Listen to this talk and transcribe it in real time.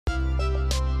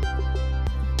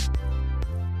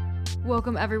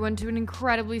Welcome everyone to an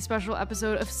incredibly special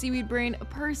episode of Seaweed Brain, a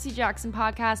Percy Jackson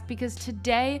podcast, because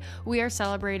today we are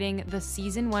celebrating the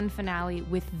season 1 finale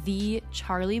with the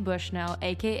Charlie Bushnell,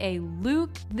 aka Luke.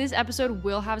 This episode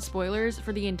will have spoilers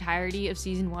for the entirety of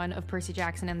season 1 of Percy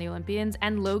Jackson and the Olympians,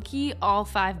 and low-key all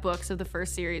 5 books of the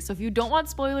first series. So if you don't want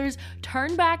spoilers,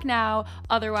 turn back now.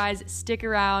 Otherwise, stick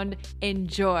around.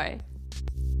 Enjoy.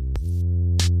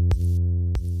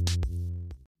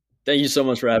 Thank you so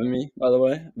much for having me, by the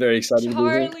way. Very excited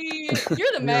Charlie, to be here.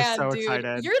 You're the man, so dude.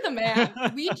 excited. You're the man.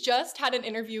 We just had an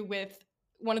interview with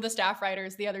one of the staff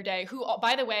writers the other day who,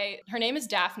 by the way, her name is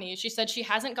Daphne. She said she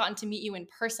hasn't gotten to meet you in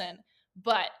person,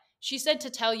 but she said to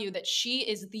tell you that she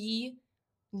is the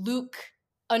Luke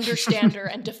understander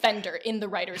and defender in the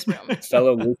writer's room.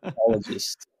 Fellow Luke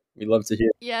apologist. We love to hear.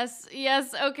 Yes,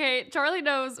 okay. Charlie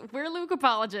knows we're Luke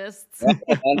apologists. I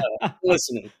know.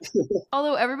 Listening.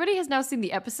 Although everybody has now seen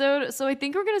the episode, so I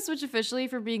think we're going to switch officially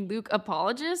from being Luke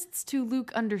apologists to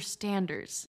Luke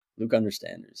understanders. Luke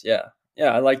understanders. Yeah.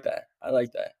 Yeah, I like that.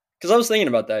 Because I was thinking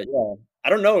about that. Yeah. I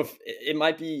don't know if it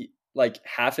might be like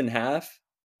half and half,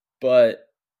 but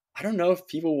I don't know if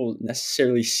people will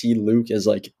necessarily see Luke as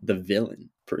like the villain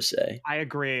per se. I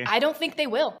agree. I don't think they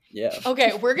will. Yeah.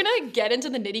 Okay, we're going to get into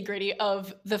the nitty-gritty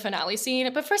of the finale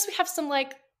scene, but first we have some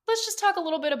let's just talk a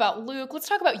little bit about Luke. Let's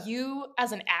talk about you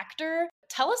as an actor.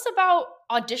 Tell us about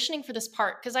auditioning for this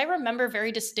part, because I remember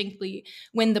very distinctly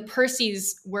when the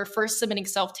Percys were first submitting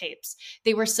self-tapes,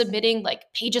 they were submitting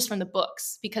pages from the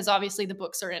books, because obviously the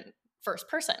books are in first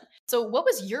person. So what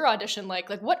was your audition like?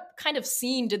 What kind of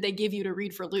scene did they give you to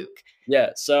read for Luke? Yeah,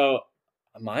 so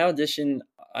my audition,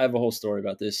 I have a whole story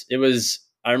about this.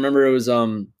 I remember it was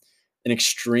an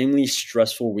extremely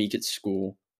stressful week at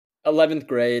school. 11th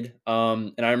grade.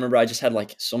 And I remember I just had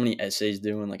so many essays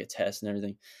due and a test and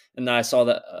everything. And then I saw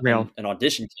that an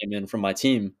audition came in from my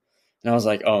team. And I was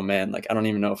like, oh man, I don't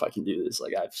even know if I can do this.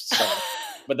 I've sucked.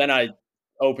 But then I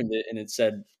opened it and it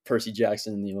said Percy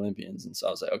Jackson and the Olympians. And so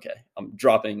I was like, okay, I'm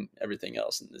dropping everything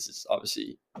else. And this is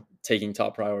obviously taking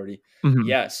top priority. Mm-hmm.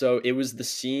 Yeah. So it was the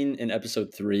scene in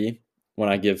episode 3 when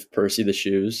I give Percy the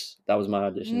shoes. That was my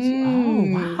audition.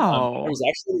 Oh, wow.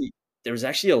 There was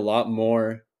actually a lot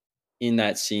more in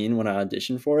that scene when I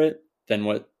auditioned for it than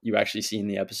what you actually see in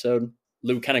the episode.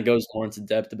 Luke kind of goes more into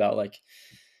depth about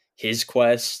his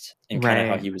quest and kind of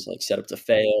how he was set up to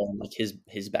fail and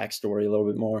his backstory a little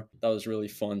bit more. That was really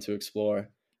fun to explore.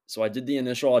 So I did the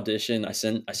initial audition. I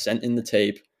sent in the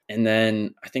tape, and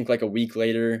then I think a week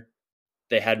later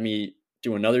they had me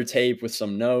do another tape with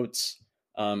some notes,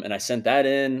 and I sent that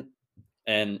in.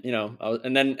 And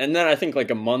and then I think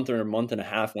a month or a month and a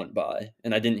half went by,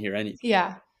 and I didn't hear anything.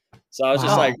 Yeah. So I was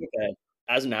just okay.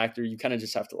 As an actor, you kind of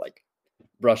just have to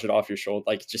brush it off your shoulder,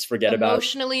 just forget about it.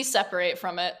 Emotionally separate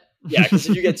from it. Yeah, because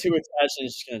if you get too attached,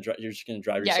 you're just gonna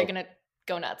drive yourself. Yeah, you're gonna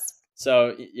go nuts.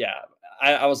 So yeah,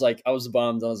 I was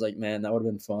bummed. I was like, man, that would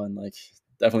have been fun.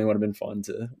 Definitely would have been fun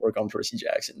to work on Percy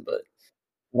Jackson, but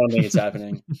I don't think it's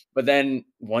happening. But then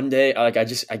one day, I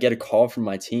get a call from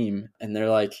my team, and they're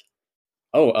like,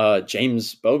 oh,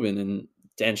 James Bobin and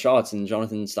Dan Schatz and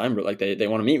Jonathan Steinberg, they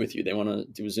want to meet with you. They want to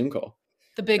do a Zoom call.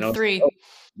 The big three.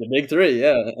 The big three,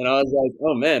 yeah. And I was like,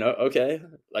 oh man, okay.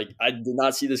 I did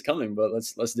not see this coming, but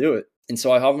let's do it. And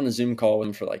so I hop on a Zoom call with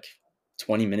them for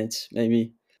 20 minutes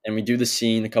maybe. And we do the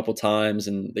scene a couple times,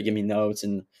 and they give me notes,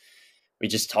 and we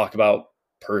just talk about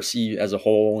Percy as a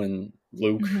whole and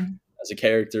Luke as a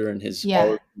character and his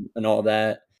arc and all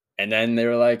that. And then they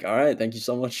were like, all right, thank you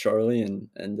so much, Charlie. And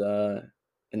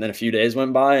then a few days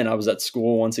went by, and I was at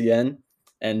school once again.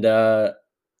 And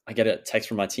I get a text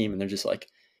from my team, and they're just like,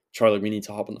 Charlie, we need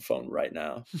to hop on the phone right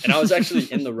now. And I was actually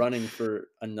in the running for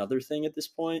another thing at this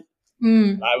point.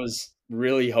 I was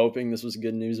really hoping this was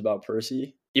good news about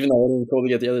Percy, even though I would have been cool to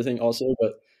get the other thing also.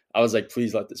 But I was like,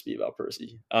 please let this be about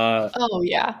Percy. Oh,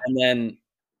 yeah. And then,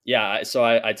 yeah, so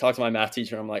I talked to my math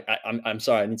teacher. And I'm like, I'm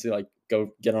sorry, I need to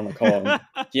go get on a call. And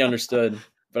he understood.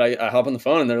 But I hop on the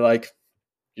phone, and they're like,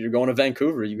 you're going to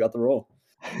Vancouver. You got the role.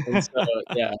 And so,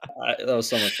 yeah, that was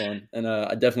so much fun. And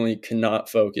I definitely could not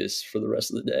focus for the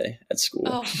rest of the day at school.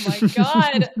 Oh my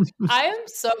God. I am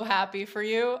so happy for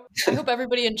you. I hope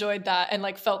everybody enjoyed that and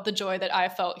felt the joy that I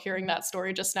felt hearing that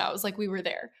story just now. It was we were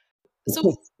there.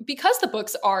 So because the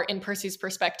books are in Percy's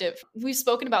perspective, we've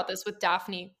spoken about this with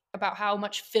Daphne about how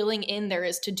much filling in there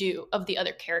is to do of the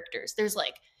other characters. There's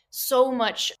so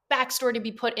much backstory to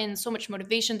be put in, so much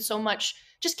motivation, so much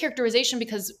just characterization,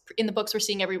 because in the books we're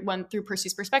seeing everyone through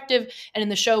Percy's perspective, and in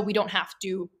the show we don't have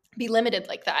to be limited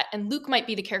like that. And Luke might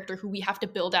be the character who we have to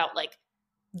build out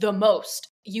the most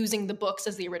using the books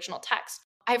as the original text.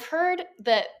 I've heard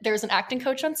that there's an acting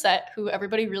coach on set who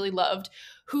everybody really loved,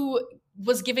 who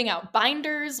was giving out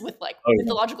binders with like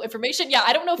mythological information. Yeah,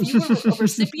 I don't know if you were a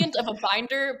recipient of a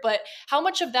binder, but how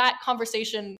much of that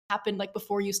conversation happened like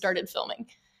before you started filming?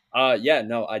 Yeah,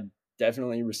 no, I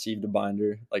definitely received a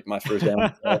binder like my first day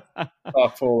on set,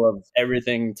 chock full of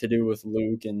everything to do with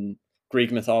Luke and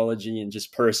Greek mythology and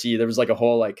just Percy. There was like a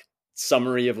whole like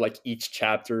summary of like each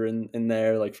chapter in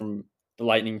there, like from the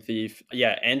Lightning Thief.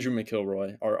 Yeah, Andrew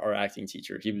McIlroy, our acting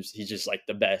teacher, he's just like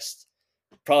the best.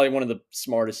 Probably one of the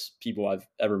smartest people I've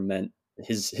ever met.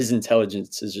 His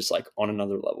intelligence is just like on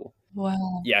another level.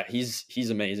 Wow. Yeah, he's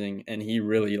amazing, and he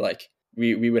really like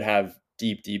we would have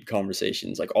deep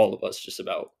conversations, like all of us, just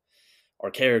about our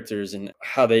characters and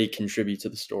how they contribute to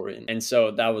the story. And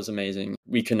so that was amazing.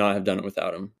 We could not have done it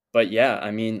without him. But yeah, I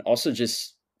mean, also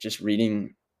just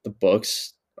reading the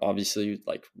books, obviously,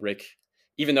 like Rick,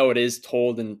 even though it is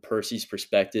told in Percy's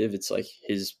perspective, it's like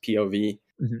his POV.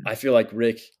 I feel like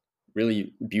Rick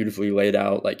really beautifully laid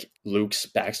out like Luke's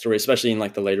backstory, especially in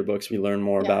like the later books. We learn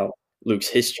more about Luke's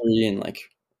history and like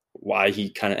why he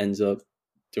kind of ends up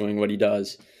doing what he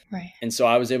does. Right. And so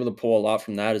I was able to pull a lot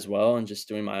from that as well, and just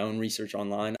doing my own research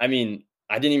online. I mean,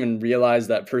 I didn't even realize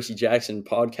that Percy Jackson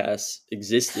podcasts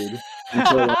existed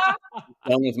until I was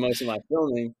done with most of my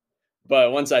filming.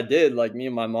 But once I did, like me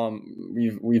and my mom,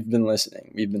 we've been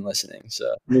listening.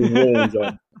 So we really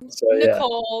enjoyed it. So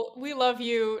Nicole, we love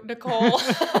you, Nicole.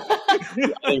 I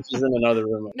think she's in another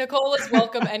room. Nicole is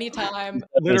welcome anytime.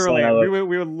 Literally,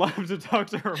 we would love to talk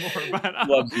to her more. But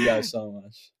loves you guys so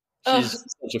much. She's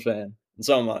such a fan, and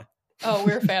so am I. Oh,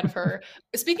 we're a fan of her.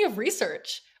 Speaking of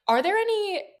research, are there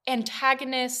any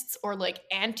antagonists or like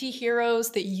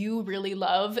anti-heroes that you really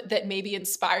love that maybe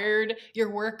inspired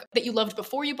your work, that you loved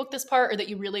before you booked this part, or that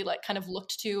you really like kind of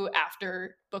looked to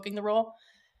after booking the role?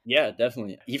 Yeah,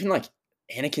 definitely. Even like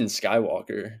Anakin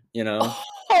Skywalker, you know?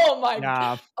 Oh my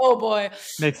God. Oh boy.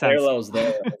 Makes sense. Parallels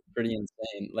there are pretty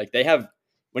insane. Like they have,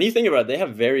 when you think about it, they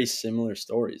have very similar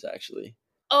stories actually.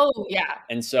 Oh yeah.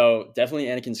 And so definitely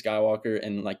Anakin Skywalker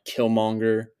and like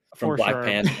Killmonger from Black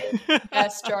Panther.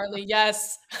 Yes, Charlie.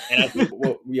 Yes. And I think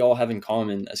what we all have in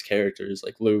common as characters,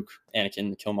 like Luke,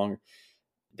 Anakin, Killmonger,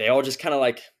 they all just kind of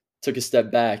like took a step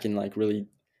back and like really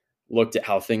looked at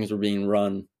how things were being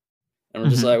run. And we're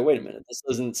just like, wait a minute, this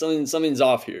doesn't, something's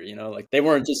off here, you know? Like they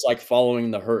weren't just like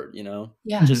following the herd, you know?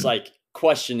 Yeah. Just like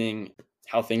questioning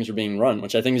how things are being run,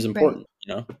 which I think is important,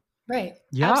 you know? Right.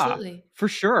 Yeah, absolutely. For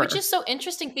sure. Which is so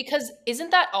interesting because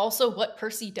isn't that also what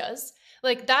Percy does?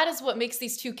 Like that is what makes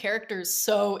these two characters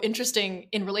so interesting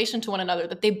in relation to one another,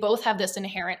 that they both have this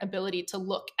inherent ability to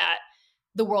look at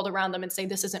the world around them and say,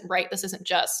 this isn't right, this isn't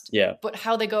just. Yeah. But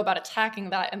how they go about attacking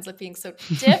that ends up being so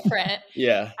different.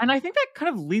 Yeah. And I think that kind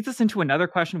of leads us into another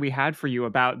question we had for you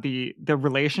about the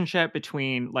relationship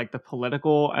between like the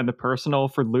political and the personal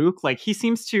for Luke. Like he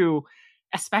seems to,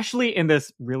 especially in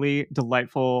this really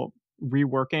delightful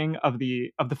reworking of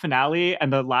the finale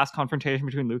and the last confrontation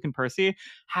between Luke and Percy,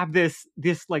 have this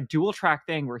like dual track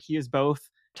thing where he is both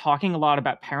talking a lot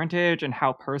about parentage and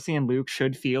how Percy and Luke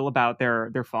should feel about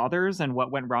their fathers and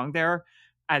what went wrong there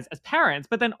as parents,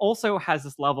 but then also has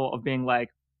this level of being like,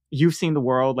 you've seen the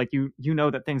world, like you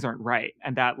know that things aren't right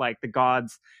and that like the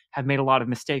gods have made a lot of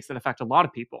mistakes that affect a lot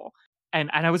of people. And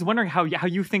I was wondering how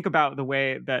you think about the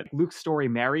way that Luke's story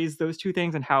marries those two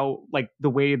things and how like the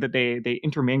way that they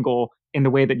intermingle in the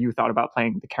way that you thought about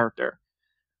playing the character.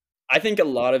 I think a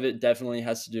lot of it definitely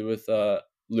has to do with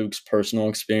Luke's personal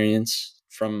experience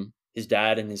from his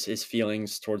dad and his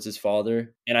feelings towards his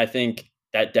father. And I think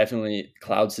that definitely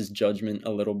clouds his judgment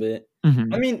a little bit.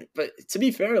 I mean, but to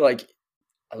be fair, like,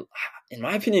 in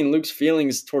my opinion, Luke's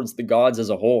feelings towards the gods as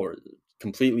a whole are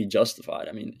completely justified.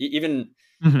 I mean, even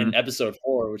in episode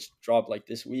 4, which dropped like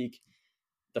this week,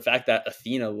 the fact that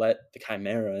Athena let the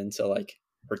Chimera into like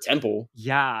her temple.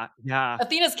 Yeah.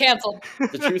 Athena's canceled.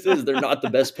 The truth is they're not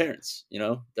the best parents, you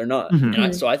know? They're not.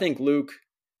 So I think Luke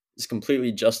is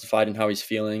completely justified in how he's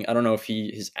feeling. I don't know if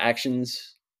his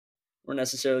actions were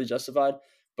necessarily justified,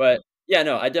 but yeah,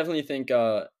 no, I definitely think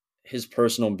his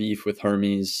personal beef with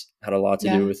Hermes had a lot to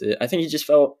do with it. I think he just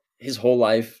felt his whole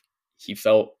life he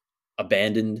felt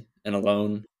abandoned and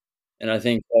alone, and I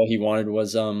think all he wanted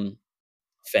was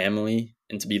family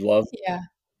and to be loved. Yeah.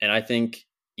 And I think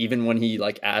even when he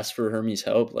like asked for Hermes'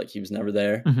 help, like he was never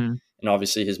there. And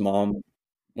obviously his mom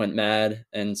went mad,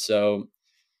 and so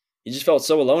he just felt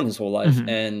so alone his whole life.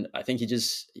 And I think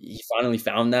he finally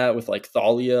found that with like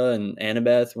Thalia and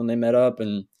Annabeth when they met up,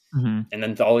 and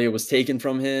then Thalia was taken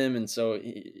from him. And so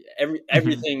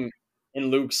everything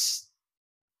in Luke's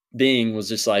being was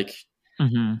just like,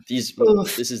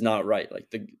 this is not right. Like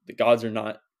the gods are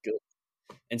not good.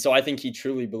 And so I think he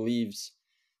truly believes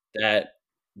that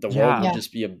the world will Yeah.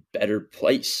 just be a better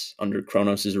place under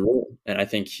Kronos' rule. And I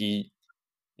think he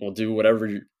will do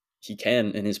whatever he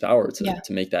can in his power to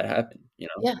make that happen, you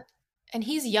know? Yeah. And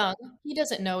he's young. He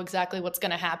doesn't know exactly what's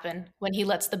going to happen when he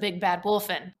lets the big bad wolf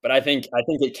in. But I think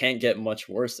it can't get much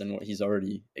worse than what he's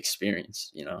already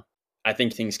experienced, you know? I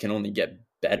think things can only get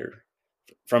better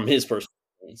from his personal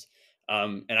experience.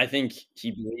 And I think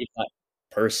he believed that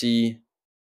Percy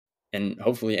and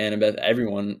hopefully Annabeth,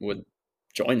 everyone would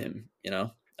join him, you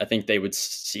know? I think they would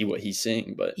see what he's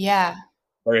seeing, but Yeah.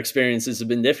 their experiences have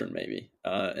been different maybe.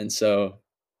 And so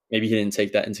maybe he didn't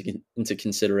take that into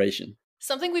consideration.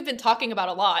 Something we've been talking about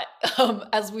a lot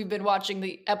as we've been watching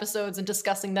the episodes and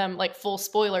discussing them, like full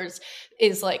spoilers,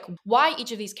 is like why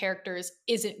each of these characters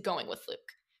isn't going with Luke.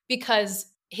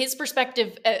 Because his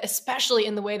perspective, especially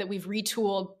in the way that we've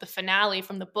retooled the finale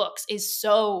from the books, is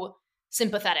so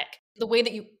sympathetic. The way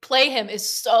that you play him is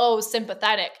so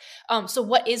sympathetic. So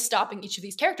what is stopping each of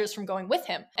these characters from going with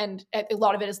him? And a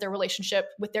lot of it is their relationship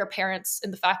with their parents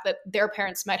and the fact that their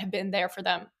parents might have been there for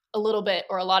them a little bit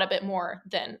or a lot of bit more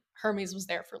than Hermes was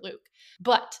there for Luke.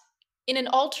 But in an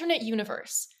alternate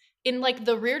universe, in like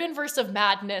the Reardonverse of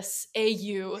Madness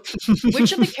AU,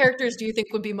 which of the characters do you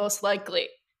think would be most likely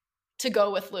to go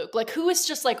with Luke? Like who is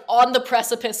just like on the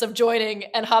precipice of joining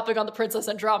and hopping on the Princess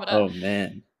Andromeda? Oh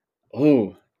man.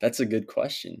 Oh, that's a good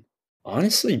question.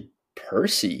 Honestly,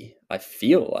 Percy, I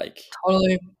feel like.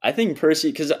 Totally. I think Percy,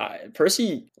 because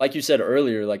Percy, like you said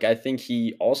earlier, like I think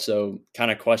he also kind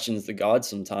of questions the gods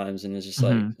sometimes and is just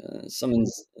like,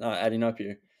 something's not adding up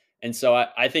here. And so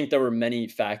I think there were many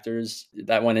factors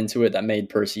that went into it that made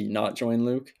Percy not join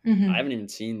Luke. I haven't even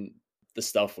seen the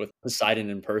stuff with Poseidon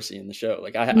and Percy in the show.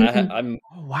 Like I'm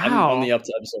only up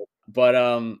to episode, but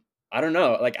I don't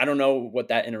know. Like I don't know what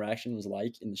that interaction was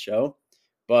like in the show,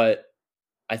 but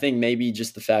I think maybe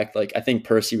just the fact, like, I think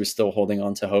Percy was still holding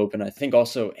on to hope. And I think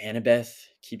also Annabeth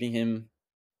keeping him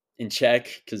in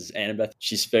check because Annabeth,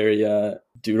 she's very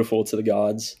dutiful to the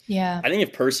gods. Yeah. I think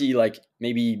if Percy, like,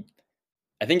 maybe,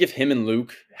 I think if him and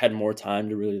Luke had more time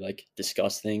to really, like,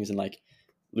 discuss things and, like,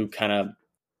 Luke kind of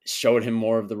showed him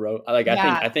more of the road. Like,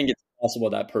 I think it's possible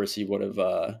that Percy would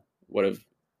have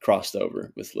crossed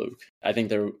over with Luke. I think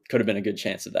there could have been a good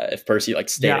chance of that if Percy, like,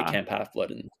 stayed at Camp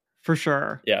Half-Blood. And for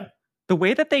sure. Yeah. The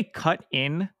way that they cut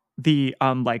in the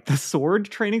like the sword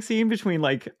training scene between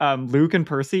like Luke and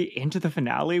Percy into the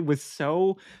finale was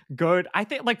so good. I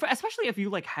think like especially if you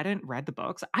like hadn't read the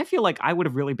books, I feel like I would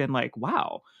have really been like,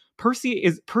 wow,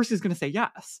 Percy's gonna say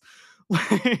yes.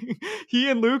 Like he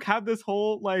and Luke have this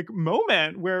whole like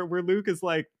moment where Luke is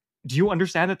like, do you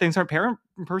understand that things aren't fair?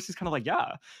 And Percy's kind of like,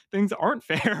 yeah, things aren't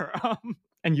fair.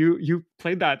 And you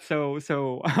played that so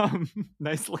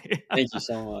nicely. Thank you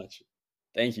so much.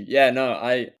 Thank you. Yeah, no,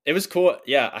 it was cool.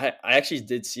 Yeah, I actually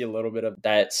did see a little bit of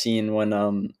that scene when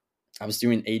I was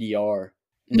doing ADR.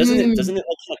 And doesn't it like kind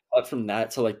of cut from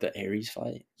that to like the Ares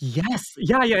fight? Yes.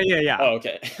 Yeah. Oh,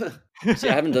 okay. See,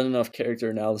 I haven't done enough character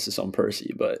analysis on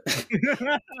Percy, but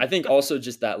I think also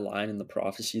just that line in the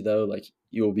prophecy though, like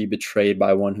you will be betrayed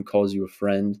by one who calls you a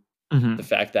friend. The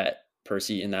fact that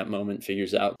Percy in that moment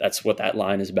figures out that's what that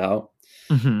line is about.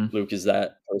 Luke is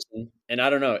that person. And I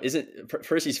don't know, isn't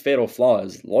Percy's fatal flaw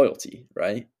is loyalty,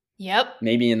 right? Yep.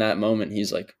 Maybe in that moment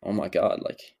he's like, oh my God,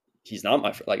 like he's not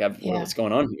my friend. Like what's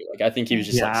going on here? Like I think he was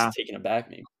just like taken aback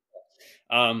maybe.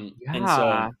 And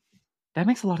so that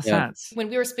makes a lot of sense. When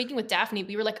we were speaking with Daphne,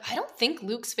 we were like, I don't think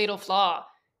Luke's fatal flaw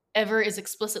ever is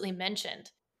explicitly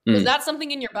mentioned. Was that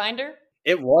something in your binder?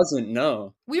 It wasn't,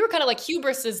 no. We were kind of like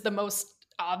hubris is the most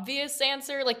obvious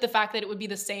answer, like the fact that it would be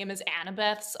the same as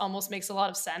Annabeth's almost makes a lot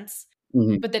of sense,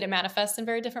 but that it manifests in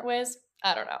very different ways.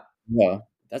 I don't know. Yeah,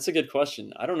 that's a good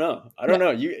question. I don't know. What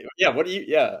do you?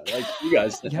 Like you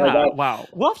guys. Wow,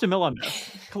 we'll have to mill on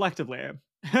this collectively.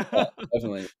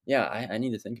 Definitely. Yeah, I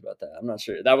need to think about that. I'm not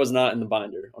sure. That was not in the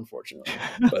binder, unfortunately.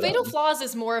 But, Fatal Flaws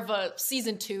is more of a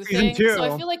season 2 thing. So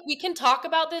I feel like we can talk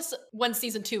about this when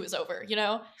season 2 is over, you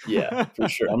know? Yeah, for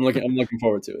sure. I'm looking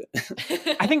forward to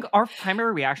it. I think our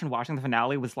primary reaction watching the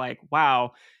finale was like,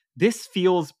 wow, this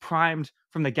feels primed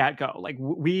from the get-go. Like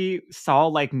we saw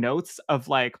like notes of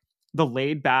like the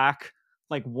laid back,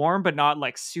 like warm but not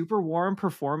like super warm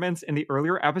performance in the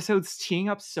earlier episodes, teeing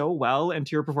up so well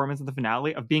into your performance in the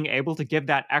finale of being able to give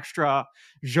that extra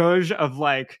zhuzh of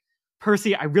like,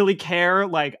 Percy, I really care.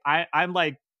 Like I'm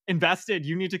like invested.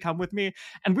 You need to come with me.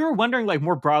 And we were wondering like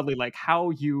more broadly, like how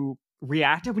you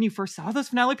reacted when you first saw those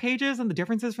finale pages and the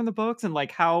differences from the books and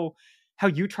like how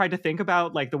you tried to think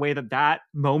about like the way that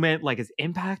moment like is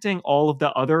impacting all of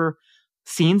the other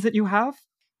scenes that you have.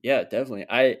 Yeah, definitely.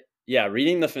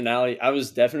 Reading the finale, I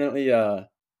was definitely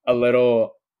a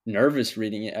little nervous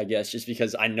reading it, I guess, just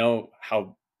because I know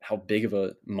how big of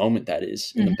a moment that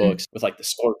is in the books with like the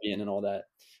scorpion and all that.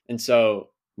 And so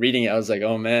reading it, I was like,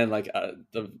 oh man, like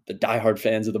the diehard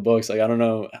fans of the books, like I don't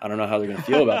know how they're gonna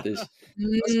feel about this.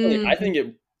 Personally, I think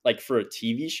it, like for a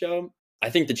TV show, I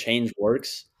think the change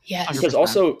works. Yes. Because 100%.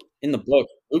 also in the book,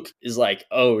 Luke is like,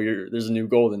 oh, there's a new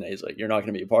Golden Age, like you're not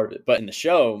going to be a part of it. But in the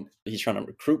show, he's trying to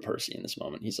recruit Percy in this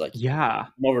moment. He's like, Yeah.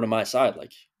 come over to my side,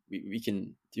 like we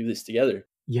can do this together.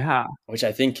 Yeah. Which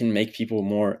I think can make people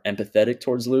more empathetic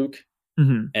towards Luke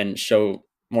and show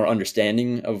more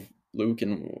understanding of Luke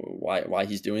and why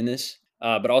he's doing this.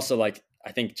 But also, like,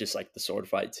 I think just like the sword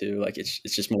fight too, like it's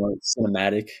just more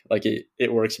cinematic. Like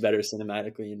it works better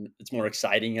cinematically, and it's more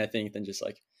exciting, I think, than just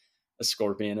like a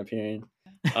scorpion appearing.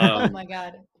 Oh my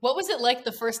God. What was it like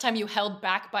the first time you held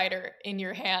Backbiter in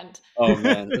your hand? Oh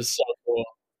man, it was so cool.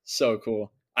 So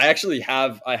cool. I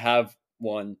have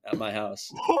one at my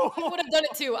house. I would have done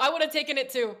it too. I would have taken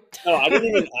it too. No, I didn't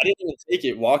even take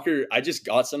it. Walker, I just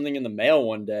got something in the mail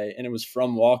one day and it was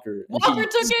from Walker. And Walker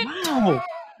took it. Wow.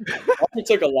 Walker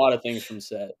took a lot of things from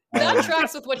set. That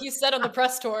tracks with what he said on the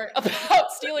press tour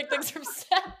about stealing things from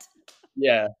set.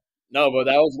 Yeah. No, but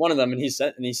that was one of them, and he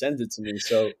sent it to me.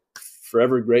 So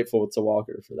forever grateful to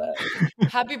Walker for that.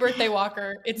 Happy birthday,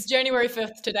 Walker. It's January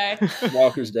 5th today.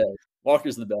 Walker's day.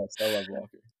 Walker's the best. I love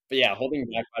Walker. But yeah, holding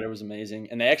Backbiter was amazing.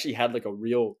 And they actually had like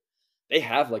they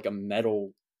have like a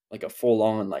metal, like a full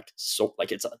on like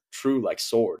like it's a true like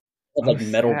sword. Like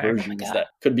metal versions that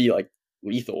could be like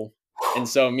lethal. And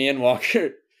so me and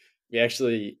Walker, we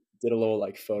actually did a little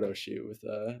like photo shoot with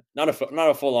not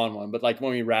a full on one, but like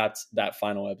when we wrapped that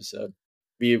final episode,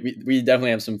 we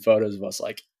definitely have some photos of us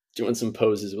like doing some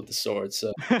poses with the sword.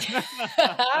 So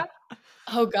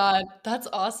oh God, that's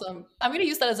awesome. I'm going to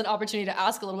use that as an opportunity to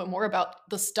ask a little bit more about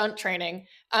the stunt training.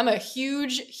 I'm a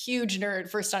huge nerd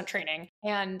for stunt training.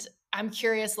 And I'm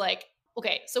curious, like,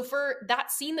 okay, so for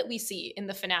that scene that we see in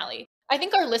the finale, I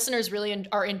think our listeners really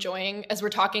are enjoying, as we're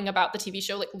talking about the TV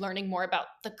show, like learning more about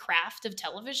the craft of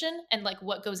television and like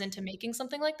what goes into making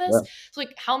something like this. Yeah. So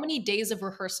like how many days of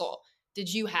rehearsal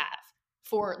did you have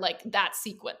for like that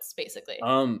sequence basically?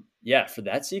 Yeah, for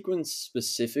that sequence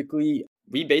specifically,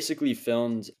 we basically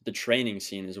filmed the training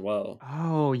scene as well.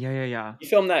 Oh, yeah. We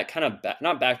filmed that kind of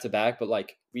not back to back, but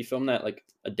like we filmed that like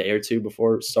a day or two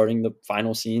before starting the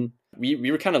final scene.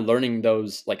 We were kind of learning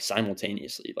those like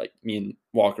simultaneously. Like me and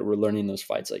Walker were learning those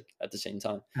fights like at the same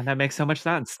time. And that makes so much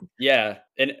sense. Yeah.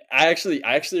 And I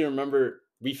actually remember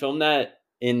we filmed that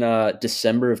in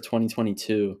December of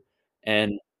 2022.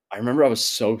 And I remember I was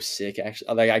so sick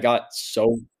actually. Like I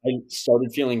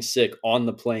started feeling sick on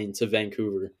the plane to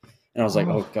Vancouver. And I was like,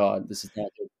 oh God, this is not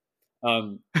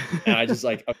good. And I just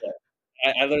like, okay.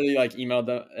 I literally like emailed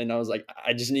them and I was like,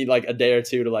 I just need like a day or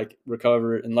two to like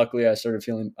recover. And luckily I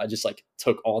just like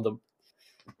took all the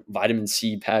vitamin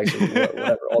C packs or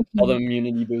whatever, all the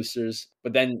immunity boosters.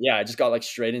 But then, yeah, I just got like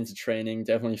straight into training.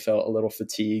 Definitely felt a little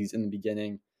fatigued in the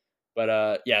beginning.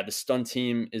 But yeah, the stunt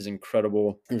team is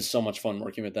incredible. It was so much fun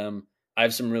working with them. I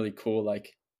have some really cool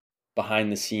like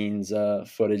behind the scenes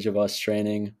footage of us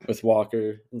training with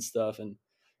Walker and stuff. And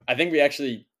I think we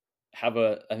actually have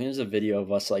I think there's a video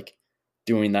of us like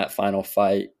doing that final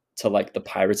fight to like the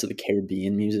Pirates of the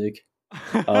Caribbean music.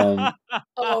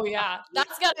 Oh yeah,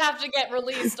 that's gonna have to get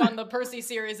released on the Percy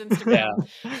series Instagram.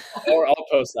 Yeah, or I'll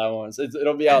post that one. So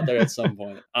it'll be out there at some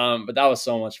point. But that was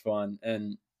so much fun,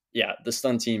 and yeah, the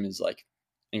stunt team is like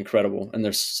incredible, and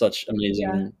they're such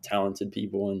amazing, talented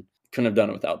people, and couldn't have done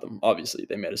it without them. Obviously,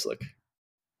 they made us look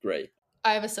great.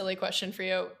 I have a silly question for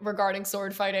you regarding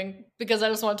sword fighting, because I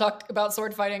just want to talk about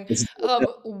sword fighting.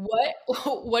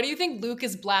 What do you think Luke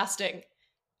is blasting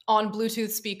on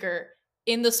Bluetooth speaker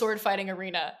in the sword fighting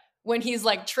arena when he's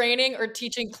like training or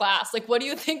teaching class? Like, what do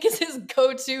you think is his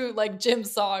go-to like gym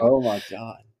song? Oh my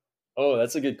God. Oh,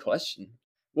 that's a good question.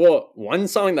 Well, one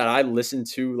song that I listened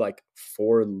to like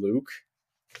for Luke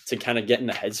to kind of get in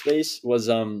the headspace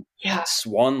was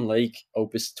Swan Lake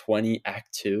Opus 20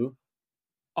 Act 2.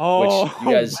 Oh, which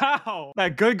you guys, wow.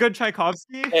 That good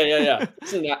Tchaikovsky? Yeah.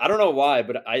 Listen, I don't know why,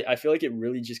 but I feel like it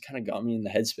really just kind of got me in the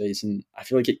headspace, and I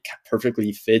feel like it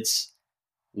perfectly fits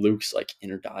Luke's like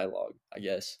inner dialogue, I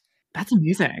guess. That's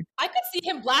amazing. I could see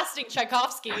him blasting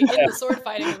Tchaikovsky in the sword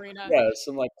fighting arena. Yeah,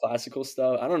 some like classical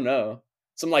stuff. I don't know.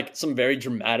 Some very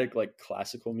dramatic like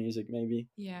classical music maybe.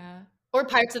 Yeah. Or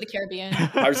Pirates of the Caribbean.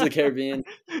 Pirates of the Caribbean.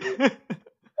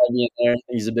 In there.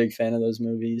 He's a big fan of those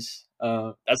movies.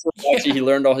 That's where actually he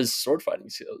learned all his sword fighting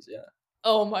skills. Yeah.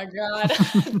 Oh my God,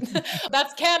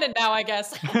 that's canon now, I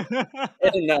guess.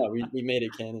 No, we made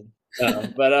it canon.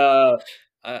 But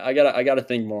I gotta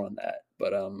think more on that.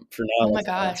 But for now, Oh my that's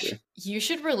my gosh, answer. you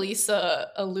should release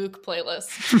a Luke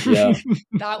playlist. Yeah,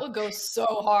 That would go so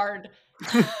hard.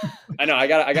 I know. I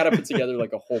gotta put together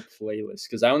like a whole playlist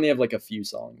because I only have like a few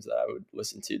songs that I would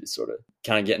listen to sort of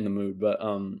kind of get in the mood. But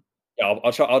yeah,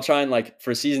 I'll try and like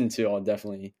for season 2, I'll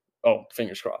definitely. Oh,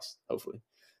 fingers crossed. Hopefully,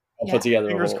 I'll Yeah. put together a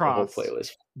Fingers whole crossed.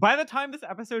 playlist. By the time this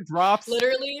episode drops,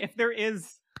 Literally, if there is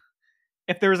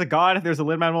a God, if there's a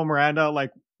Lin-Manuel Miranda,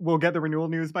 like we'll get the renewal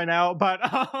news by now. But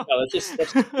No, that's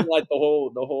just like the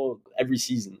whole every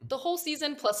season. the whole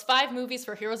season plus 5 movies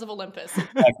for Heroes of Olympus.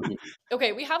 Exactly.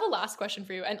 Okay, we have a last question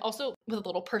for you, and also with a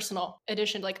little personal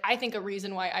addition. Like, I think a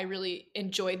reason why I really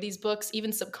enjoyed these books,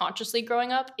 even subconsciously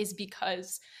growing up, is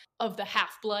because of the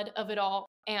half-blood of it all.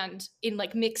 And in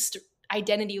like mixed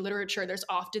identity literature, there's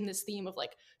often this theme of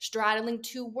like straddling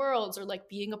 2 worlds, or like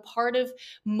being a part of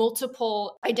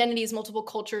multiple identities, multiple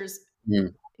cultures.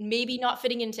 Mm. Maybe not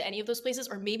fitting into any of those places,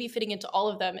 or maybe fitting into all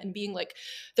of them and being like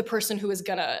the person who is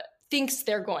thinks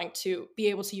they're going to be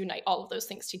able to unite all of those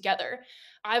things together.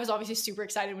 I was obviously super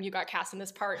excited when you got cast in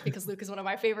this part because Luke is one of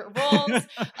my favorite roles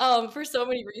for so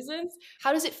many reasons.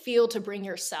 How does it feel to bring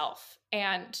yourself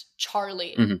and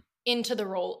Charlie into the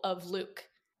role of Luke?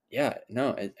 Yeah,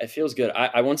 no, it feels good.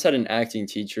 I once had an acting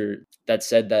teacher that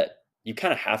said that you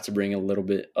kind of have to bring a little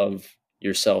bit of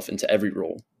yourself into every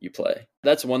role you play.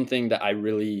 That's one thing that I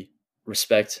really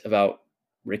respect about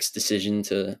Rick's decision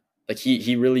to, like,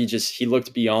 he really just, he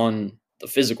looked beyond the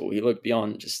physical. He looked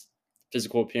beyond just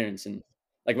physical appearance. And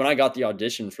like when I got the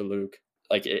audition for Luke,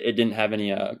 like it didn't have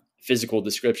any physical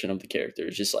description of the character.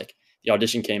 It's just like the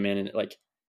audition came in and it like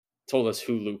told us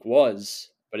who Luke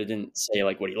was, but it didn't say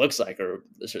like what he looks like or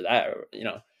this or that, or, you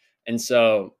know. And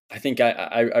so I think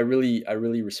I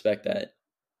really respect that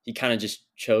he kind of just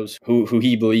chose who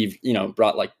he believed, you know,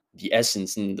 brought like the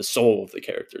essence and the soul of the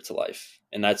character to life.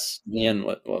 And that's in the end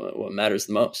what matters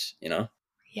the most, you know?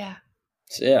 Yeah.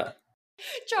 So yeah.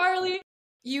 Charlie,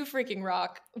 you freaking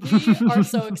rock. We are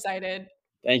so excited.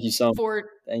 Thank you so much. For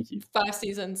Thank you. 5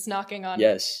 seasons knocking on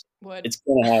Yes. wood. It's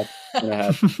gonna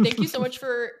happen. Thank you so much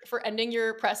for ending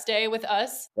your press day with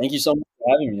us. Thank you so much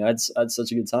for having me. I had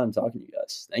such a good time talking to you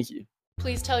guys. Thank you.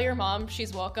 Please tell your mom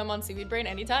she's welcome on Seaweed Brain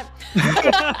anytime.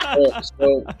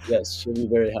 So, yes, she'll be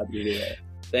very happy to do that.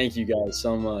 Thank you guys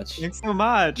so much. Thanks so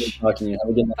much. Good talking to you.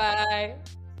 Have a good night. Bye.